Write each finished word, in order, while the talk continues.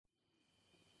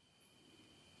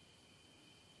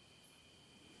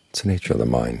It's the nature of the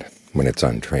mind when it's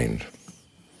untrained,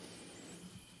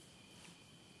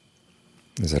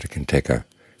 is that it can take a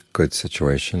good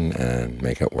situation and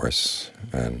make it worse,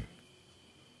 and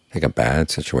take a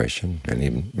bad situation and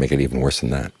even make it even worse than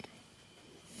that.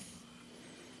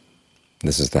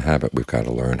 This is the habit we've got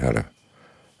to learn how to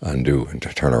undo and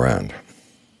to turn around.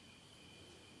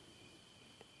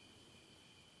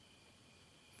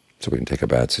 So we can take a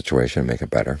bad situation and make it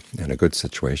better, and a good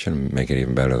situation and make it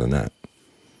even better than that.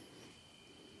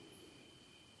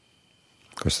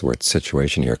 Of course, the word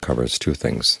situation here covers two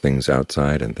things: things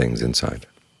outside and things inside.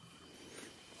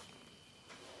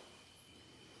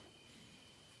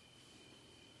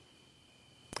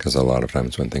 Because a lot of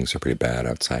times when things are pretty bad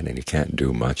outside and you can't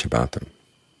do much about them,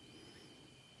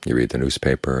 you read the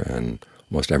newspaper, and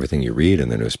almost everything you read in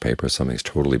the newspaper is something that's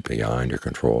totally beyond your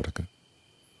control to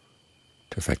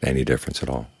affect any difference at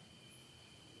all.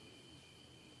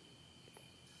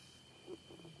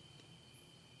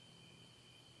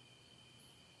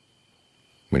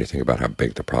 When you think about how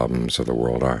big the problems of the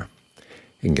world are,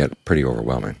 it can get pretty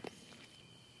overwhelming.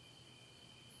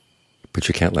 But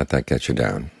you can't let that get you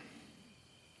down,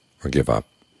 or give up,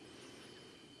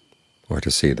 or to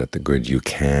see that the good you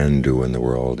can do in the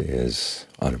world is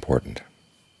unimportant.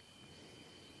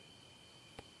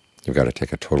 You've got to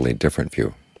take a totally different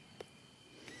view,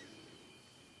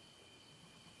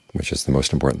 which is the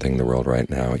most important thing in the world right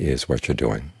now is what you're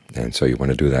doing, and so you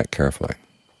want to do that carefully.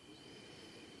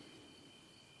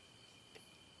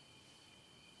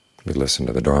 We listen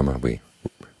to the Dhamma, we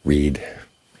read,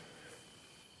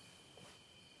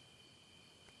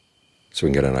 so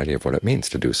we can get an idea of what it means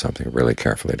to do something really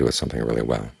carefully, do something really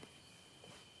well.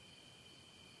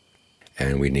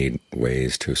 And we need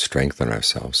ways to strengthen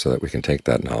ourselves so that we can take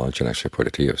that knowledge and actually put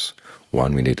it to use.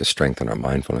 One, we need to strengthen our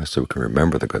mindfulness so we can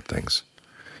remember the good things.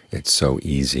 It's so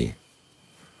easy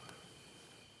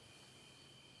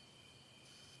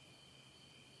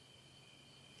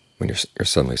when you're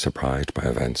suddenly surprised by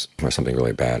events or something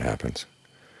really bad happens,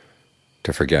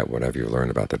 to forget whatever you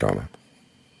learned about the Dhamma.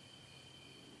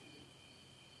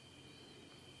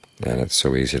 And it's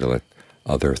so easy to let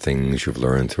other things you've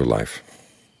learned through life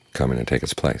come in and take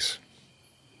its place.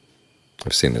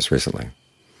 I've seen this recently.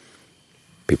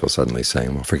 People suddenly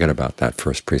saying, well, forget about that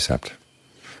first precept.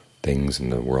 Things in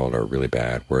the world are really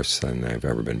bad, worse than they've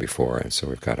ever been before, and so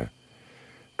we've got to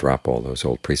drop all those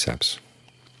old precepts.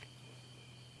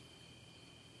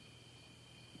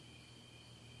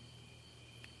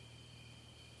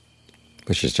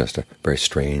 Which is just a very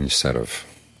strange set of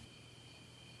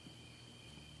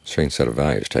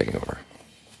values taking over.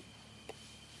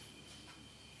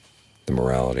 The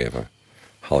morality of a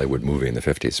Hollywood movie in the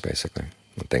 50s, basically.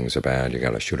 When things are bad, you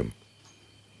got to shoot them.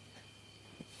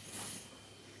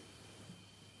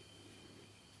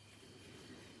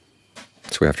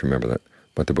 So we have to remember that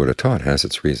what the Buddha taught has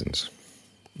its reasons.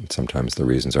 And sometimes the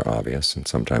reasons are obvious, and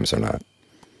sometimes they're not.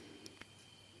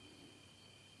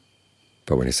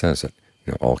 But when he says that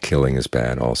all killing is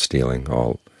bad, all stealing,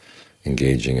 all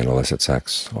engaging in illicit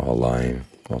sex, all lying,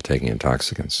 all taking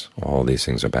intoxicants, all these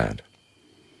things are bad.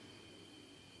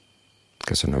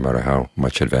 Because no matter how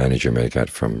much advantage you may get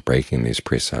from breaking these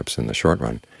precepts in the short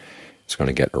run, it's going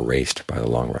to get erased by the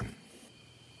long run.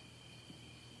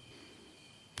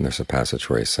 And there's a passage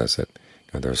where he says that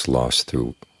there's loss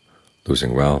through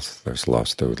losing wealth, there's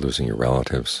loss through losing your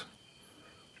relatives,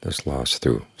 there's loss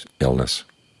through illness.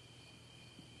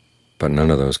 But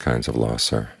none of those kinds of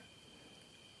loss are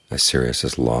as serious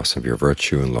as loss of your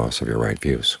virtue and loss of your right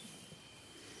views.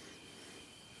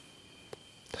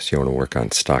 So you want to work on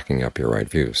stocking up your right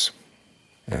views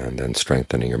and then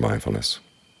strengthening your mindfulness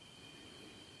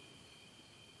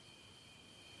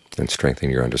and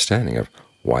strengthening your understanding of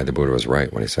why the Buddha was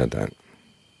right when he said that.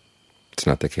 It's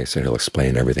not the case that he'll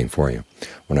explain everything for you.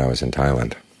 When I was in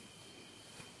Thailand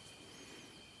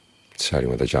studying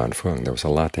with Ajahn Fuang, there was a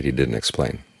lot that he didn't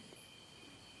explain.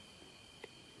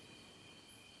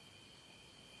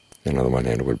 And on the one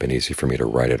hand, it would have been easy for me to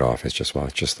write it off as just, well,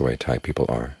 it's just the way Thai people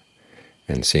are.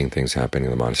 And seeing things happening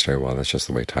in the monastery, well, that's just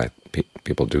the way Thai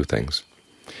people do things.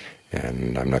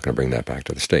 And I'm not going to bring that back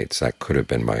to the States. That could have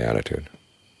been my attitude.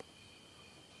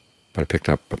 But I picked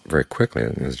up very quickly,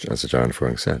 as Ajahn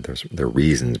Fuang said, there are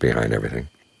reasons behind everything.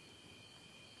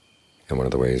 And one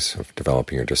of the ways of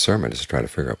developing your discernment is to try to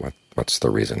figure out what's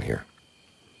the reason here.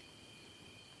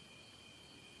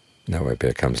 That way it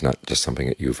becomes not just something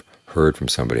that you've heard from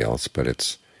somebody else, but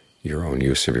it's your own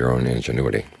use of your own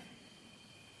ingenuity.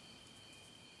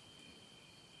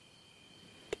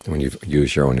 And when you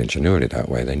use your own ingenuity that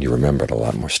way, then you remember it a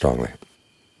lot more strongly.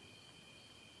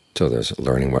 So there's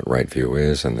learning what right view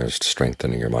is, and there's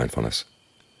strengthening your mindfulness.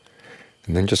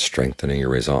 And then just strengthening your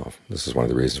resolve. This is one of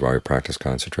the reasons why we practice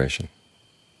concentration,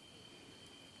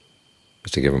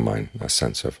 is to give a mind a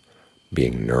sense of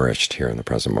being nourished here in the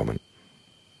present moment,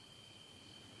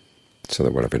 so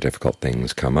that whatever difficult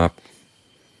things come up,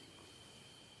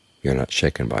 you're not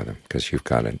shaken by them, because you've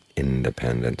got an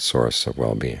independent source of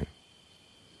well-being.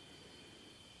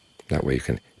 That way you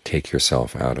can take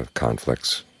yourself out of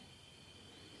conflicts,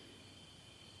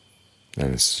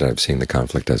 and instead of seeing the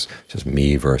conflict as just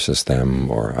me versus them,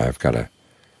 or I've got to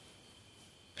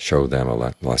show them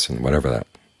a lesson, whatever that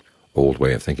old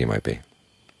way of thinking might be.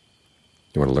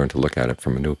 You want to learn to look at it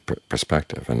from a new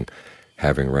perspective, and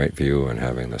having right view and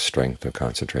having the strength of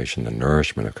concentration, the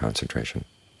nourishment of concentration,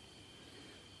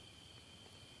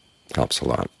 helps a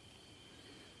lot.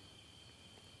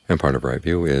 And part of right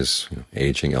view is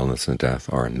aging, illness, and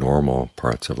death are normal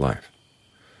parts of life.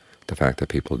 The fact that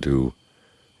people do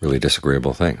really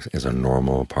disagreeable things is a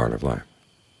normal part of life.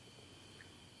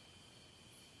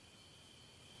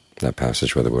 That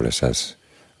passage where the Buddha says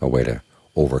a way to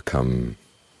overcome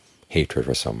hatred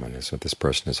for someone is that this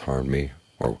person has harmed me,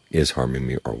 or is harming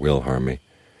me, or will harm me,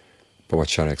 but what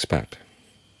should I expect?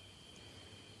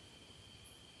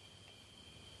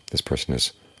 This person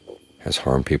has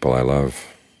harmed people I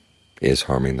love, is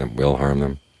harming them, will harm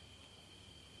them,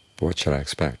 but what should I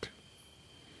expect?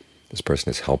 This person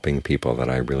is helping people that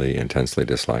I really intensely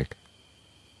dislike,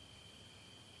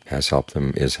 has helped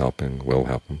them, is helping, will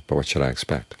help them, but what should I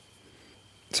expect?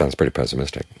 It sounds pretty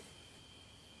pessimistic,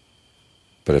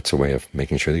 but it's a way of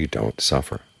making sure that you don't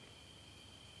suffer.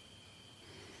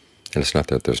 And it's not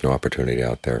that there's no opportunity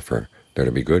out there for there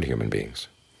to be good human beings,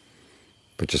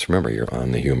 but just remember you're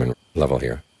on the human level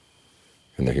here,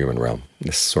 in the human realm.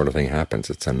 This sort of thing happens.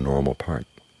 It's a normal part.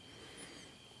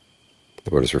 The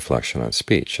Buddha's reflection on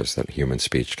speech is that human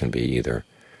speech can be either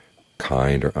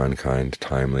kind or unkind,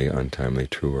 timely, untimely,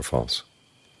 true or false,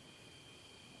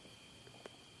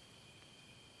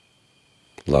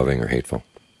 loving or hateful.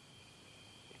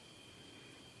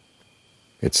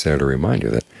 It's there to remind you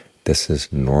that this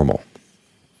is normal.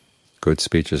 Good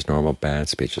speech is normal, bad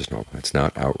speech is normal. It's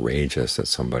not outrageous that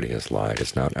somebody has lied.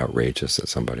 It's not outrageous that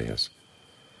somebody has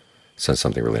said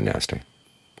something really nasty.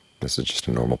 This is just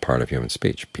a normal part of human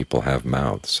speech. People have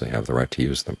mouths. They have the right to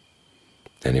use them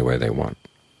any way they want.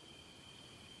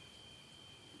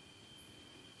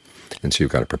 And so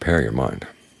you've got to prepare your mind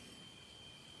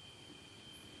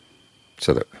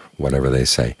so that whatever they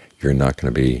say, you're not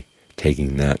going to be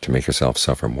taking that to make yourself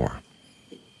suffer more.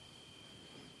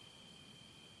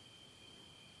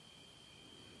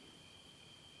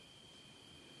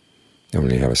 And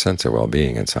when you have a sense of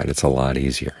well-being inside, it's a lot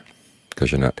easier,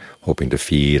 because you're not hoping to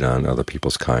feed on other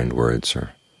people's kind words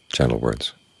or gentle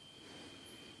words.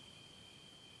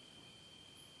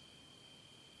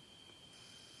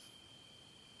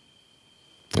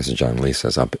 As John Lee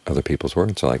says, other people's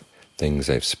words are like things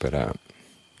they've spit out.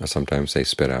 Now, sometimes they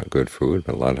spit out good food,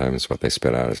 but a lot of times what they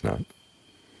spit out is not.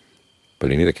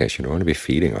 But in either case, you don't want to be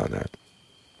feeding on that.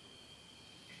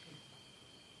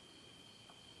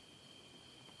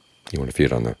 You want to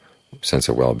feed on the sense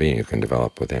of well-being you can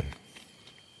develop within.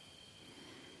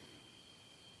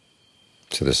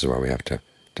 So this is why we have to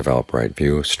develop right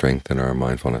view, strengthen our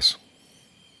mindfulness.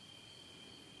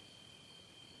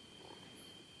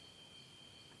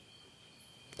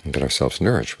 And get ourselves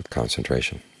nourished with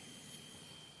concentration.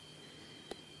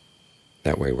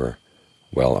 That way we're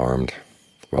well-armed,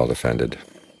 well-defended.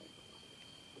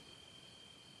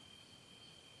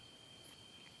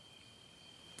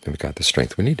 And we've got the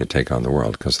strength we need to take on the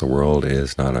world, because the world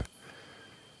is not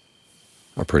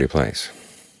a pretty place.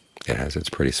 It has its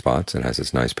pretty spots, it has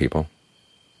its nice people.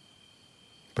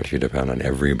 But if you depend on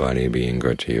everybody being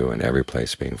good to you and every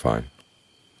place being fine,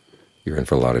 you're in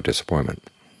for a lot of disappointment.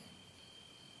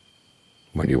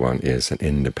 What you want is an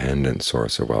independent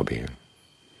source of well-being.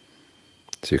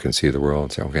 So you can see the world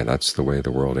and say, okay, that's the way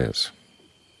the world is.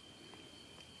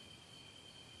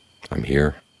 I'm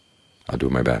here, I'll do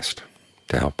my best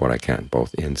to help what I can,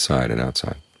 both inside and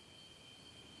outside,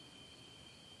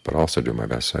 but also do my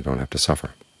best so I don't have to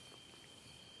suffer.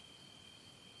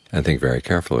 And think very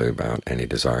carefully about any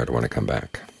desire to want to come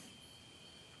back.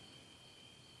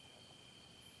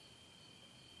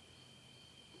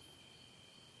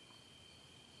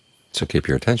 So keep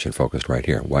your attention focused right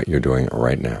here, what you're doing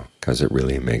right now, because it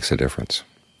really makes a difference.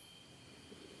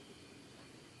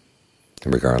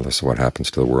 And regardless of what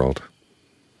happens to the world,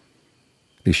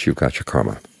 at least you've got your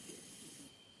karma.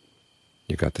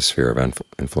 You've got the sphere of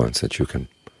influence that you can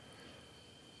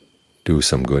do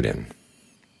some good in,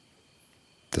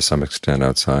 to some extent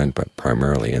outside, but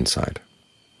primarily inside.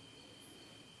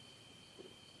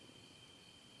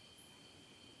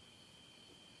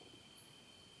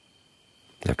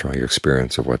 After all, your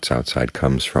experience of what's outside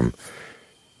comes from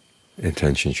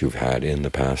intentions you've had in the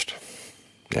past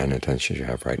and intentions you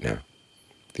have right now.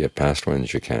 The past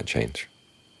ones you can't change,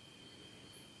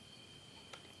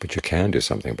 but you can do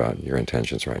something about your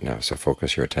intentions right now, so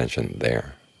focus your attention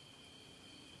there.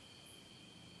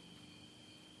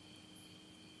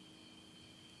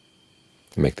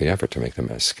 Make the effort to make them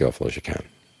as skillful as you can.